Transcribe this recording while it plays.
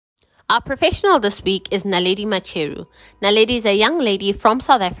Our professional this week is Naledi Macheru. Naledi is a young lady from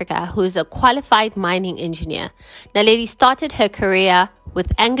South Africa who is a qualified mining engineer. Naledi started her career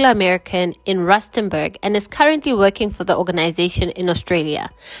with Anglo American in Rustenburg and is currently working for the organization in Australia.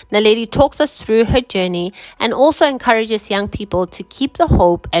 Naledi talks us through her journey and also encourages young people to keep the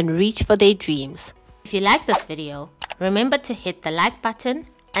hope and reach for their dreams. If you like this video, remember to hit the like button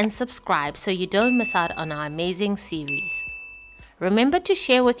and subscribe so you don't miss out on our amazing series. Remember to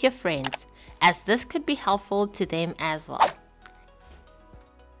share with your friends, as this could be helpful to them as well.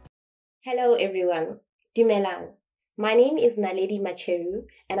 Hello everyone, Dumelang. My name is Naledi Macheru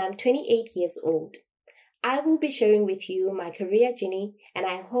and I'm 28 years old. I will be sharing with you my career journey and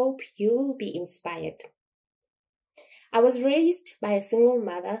I hope you will be inspired. I was raised by a single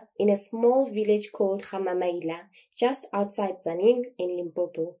mother in a small village called Mabidilala, just outside Tzaneen in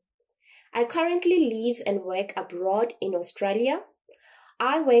Limpopo. I currently live and work abroad in Australia.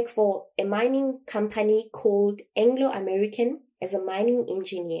 I work for a mining company called Anglo American as a mining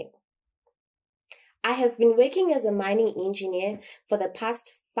engineer. I have been working as a mining engineer for the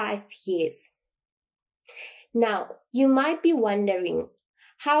past 5 years. Now, you might be wondering,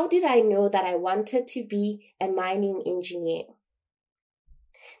 how did I know that I wanted to be a mining engineer?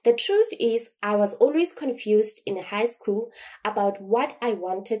 The truth is, I was always confused in high school about what I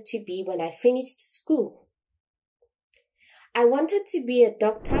wanted to be when I finished school. I wanted to be a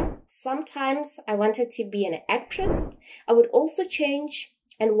doctor. Sometimes I wanted to be an actress. I would also change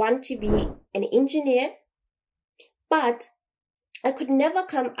and want to be an engineer, but I could never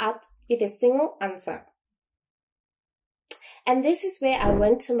come up with a single answer. And this is where I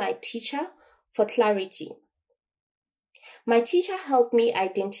went to my teacher for clarity. My teacher helped me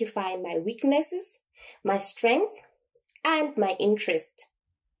identify my weaknesses, my strength, and my interest.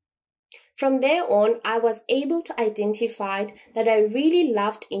 From there on, I was able to identify that I really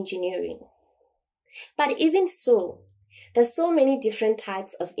loved engineering. But even so, there's so many different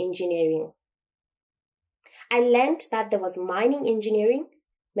types of engineering. I learned that there was mining engineering,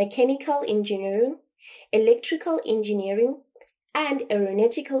 mechanical engineering, electrical engineering, and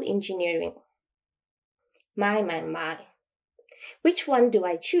aeronautical engineering. My. Which one do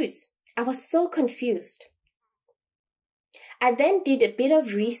I choose? I was so confused. I then did a bit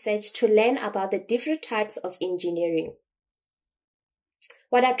of research to learn about the different types of engineering.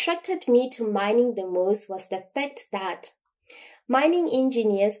 What attracted me to mining the most was the fact that mining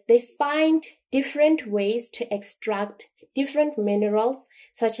engineers, they find different ways to extract different minerals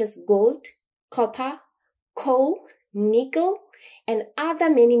such as gold, copper, coal, nickel, and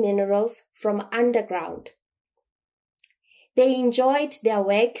other many minerals from underground. They enjoyed their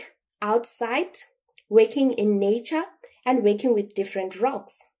work outside, working in nature, and working with different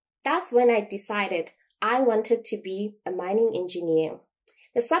rocks. That's when I decided I wanted to be a mining engineer.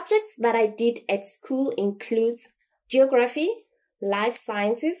 The subjects that I did at school includes geography, life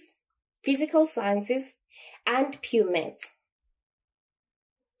sciences, physical sciences, and pure maths.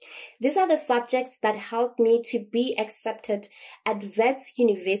 These are the subjects that helped me to be accepted at Wits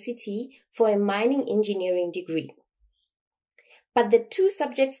University for a mining engineering degree. But the two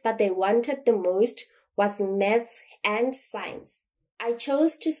subjects that they wanted the most was maths and science. I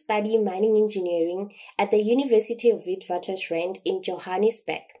chose to study mining engineering at the University of Witwatersrand in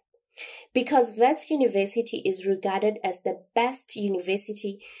Johannesburg because Wits University is regarded as the best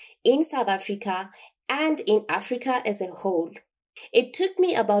university in South Africa and in Africa as a whole. It took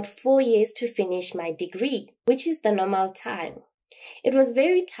me about 4 years to finish my degree, which is the normal time. It was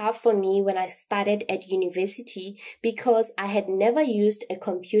very tough for me when I started at university because I had never used a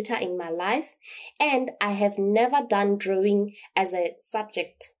computer in my life and I have never done drawing as a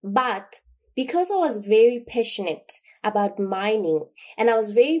subject. But because I was very passionate about mining and I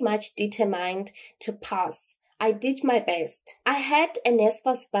was very much determined to pass, I did my best. I had an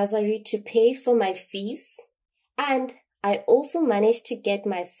NSFAS bursary to pay for my fees and I also managed to get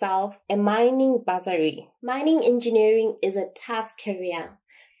myself a mining bursary. Mining engineering is a tough career,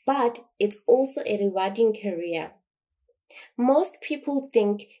 but it's also a rewarding career. Most people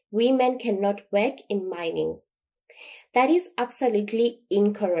think women cannot work in mining. That is absolutely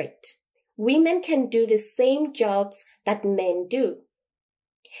incorrect. Women can do the same jobs that men do.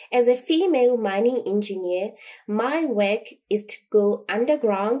 As a female mining engineer, my work is to go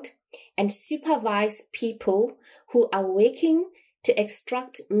underground and supervise people who are working to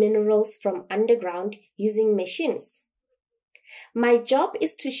extract minerals from underground using machines. My job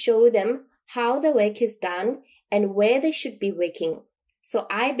is to show them how the work is done and where they should be working. So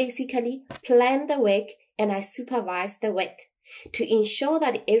I basically plan the work and I supervise the work to ensure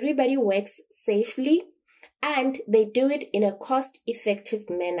that everybody works safely and they do it in a cost-effective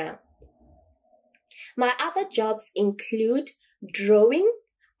manner. My other jobs include drawing.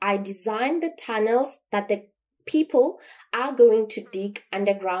 I design the tunnels that the people are going to dig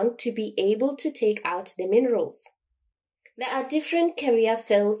underground to be able to take out the minerals. There are different career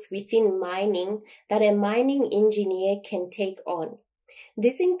fields within mining that a mining engineer can take on.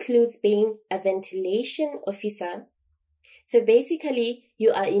 This includes being a ventilation officer. So basically,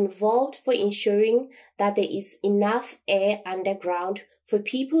 you are involved for ensuring that there is enough air underground for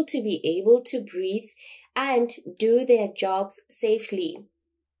people to be able to breathe and do their jobs safely.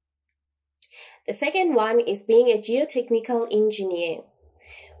 The second one is being a geotechnical engineer,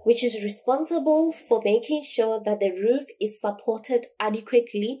 which is responsible for making sure that the roof is supported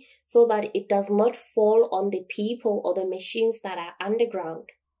adequately so that it does not fall on the people or the machines that are underground.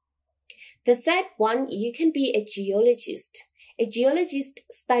 The third one, you can be a geologist. A geologist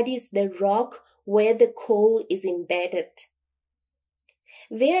studies the rock where the coal is embedded.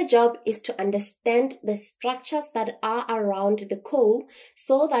 Their job is to understand the structures that are around the coal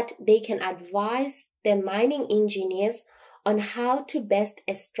so that they can advise the mining engineers on how to best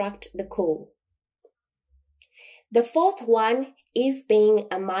extract the coal. The fourth one is being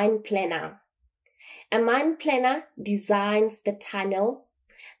a mine planner. A mine planner designs the tunnel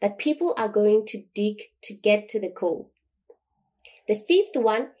that people are going to dig to get to the coal. The fifth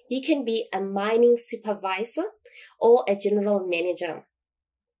one, you can be a mining supervisor or a general manager.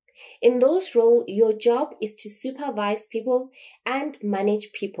 In those roles, your job is to supervise people and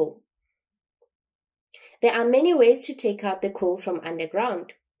manage people. There are many ways to take out the coal from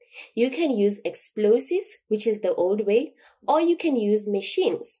underground. You can use explosives, which is the old way, or you can use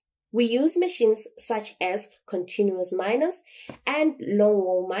machines. We use machines such as continuous miners and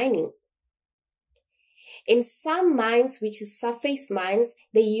longwall mining. In some mines, which is surface mines,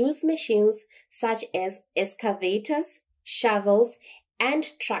 they use machines such as excavators, shovels, and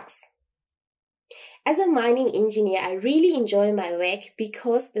trucks. As a mining engineer, I really enjoy my work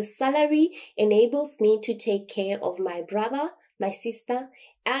because the salary enables me to take care of my brother, my sister,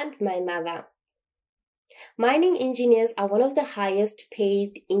 and my mother. Mining engineers are one of the highest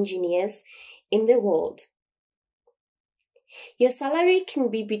paid engineers in the world. Your salary can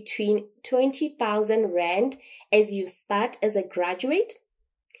be between 20,000 Rand as you start as a graduate.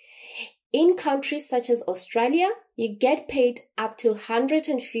 In countries such as Australia, you get paid up to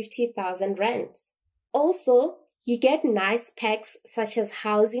 150,000 Rands. Also, you get nice perks such as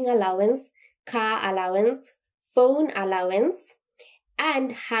housing allowance, car allowance, phone allowance,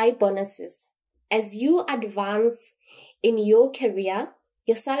 and high bonuses. As you advance in your career,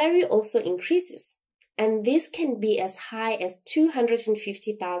 your salary also increases, and this can be as high as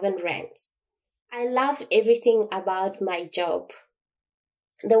 250,000 Rands. I love everything about my job.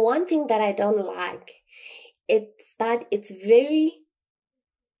 The one thing that I don't like is that it's very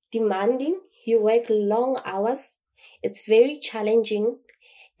demanding. You work long hours. It's very challenging.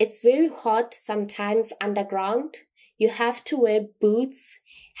 It's very hot sometimes underground. You have to wear boots,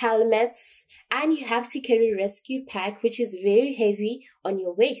 helmets, and you have to carry rescue pack, which is very heavy on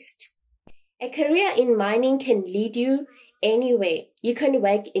your waist. A career in mining can lead you anywhere. You can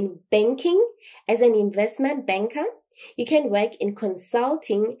work in banking as an investment banker. You can work in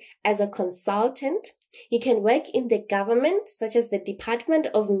consulting as a consultant. You can work in the government, such as the Department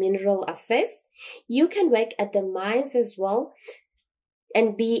of Mineral Affairs. You can work at the mines as well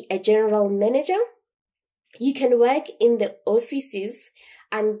and be a general manager. You can work in the offices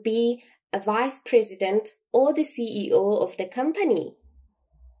and be a vice president or the CEO of the company.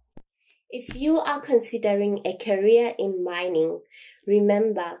 If you are considering a career in mining,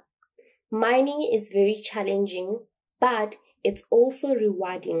 remember, mining is very challenging, but it's also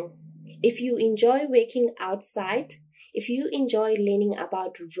rewarding. If you enjoy working outside, if you enjoy learning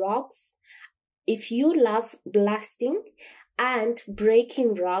about rocks, if you love blasting and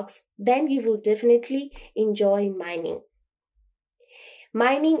breaking rocks, then you will definitely enjoy mining.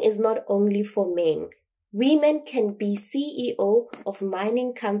 Mining is not only for men. Women can be CEO of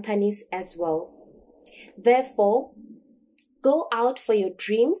mining companies as well. Therefore, go out for your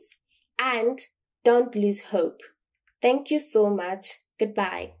dreams and don't lose hope. Thank you so much.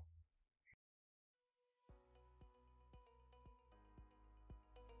 Goodbye.